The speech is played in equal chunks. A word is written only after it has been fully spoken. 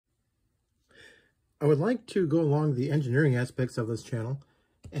I would like to go along the engineering aspects of this channel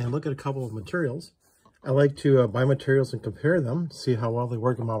and look at a couple of materials. I like to buy materials and compare them, see how well they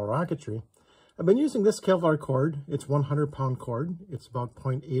work in model rocketry. I've been using this Kevlar cord. It's 100-pound cord. It's about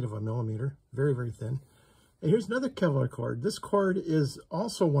 0.8 of a millimeter, very, very thin. And here's another Kevlar cord. This cord is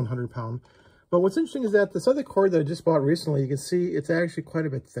also 100 pound. But what's interesting is that this other cord that I just bought recently, you can see it's actually quite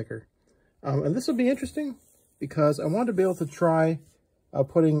a bit thicker. And this will be interesting because I want to be able to try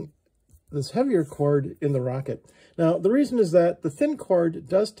putting this heavier cord in the rocket. Now, the reason is that the thin cord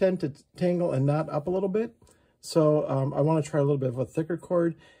does tend to tangle and knot up a little bit. So I want to try a little bit of a thicker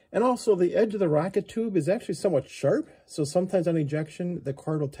cord. And also the edge of the rocket tube is actually somewhat sharp. So sometimes on ejection, the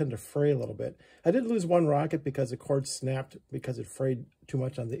cord will tend to fray a little bit. I did lose one rocket because the cord snapped because it frayed too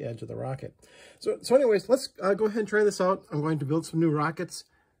much on the edge of the rocket. So anyways, let's go ahead and try this out. I'm going to build some new rockets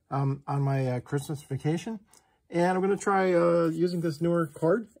on my Christmas vacation. And I'm going to try using this newer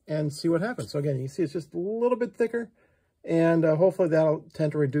cord and see what happens. So again, you see it's just a little bit thicker. And hopefully that'll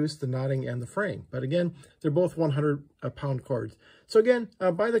tend to reduce the knotting and the fraying. But again, they're both 100-pound cords. So again,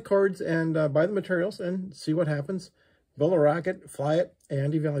 buy the cords and buy the materials and see what happens. Build a rocket, fly it,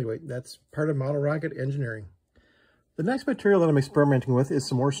 and evaluate. That's part of model rocket engineering. The next material that I'm experimenting with is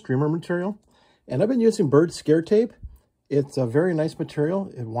some more streamer material. And I've been using bird scare tape. It's a very nice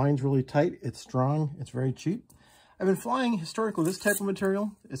material. It winds really tight. It's strong. It's very cheap. I've been flying historically this type of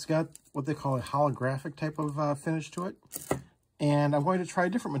material. It's got what they call a holographic type of finish to it. And I'm going to try a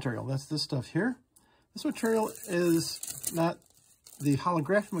different material. That's this stuff here. This material is not the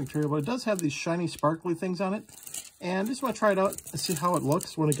holographic material, but it does have these shiny, sparkly things on it. And I just want to try it out and see how it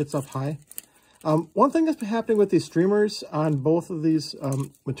looks when it gets up high. One thing that's been happening with these streamers on both of these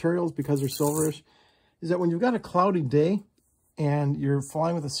materials, because they're silverish, is that when you've got a cloudy day, and you're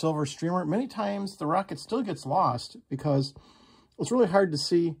flying with a silver streamer, many times the rocket still gets lost because it's really hard to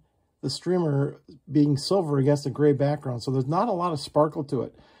see the streamer being silver against a gray background. So there's not a lot of sparkle to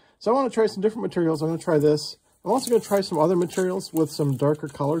it. So I want to try some different materials. I'm going to try this. I'm also going to try some other materials with some darker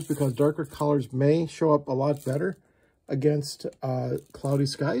colors because darker colors may show up a lot better against cloudy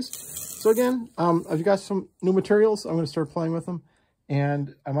skies. So again, I've got some new materials. I'm going to start playing with them.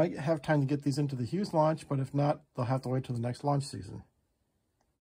 And I might have time to get these into the Hughes launch, but if not, they'll have to wait till the next launch season.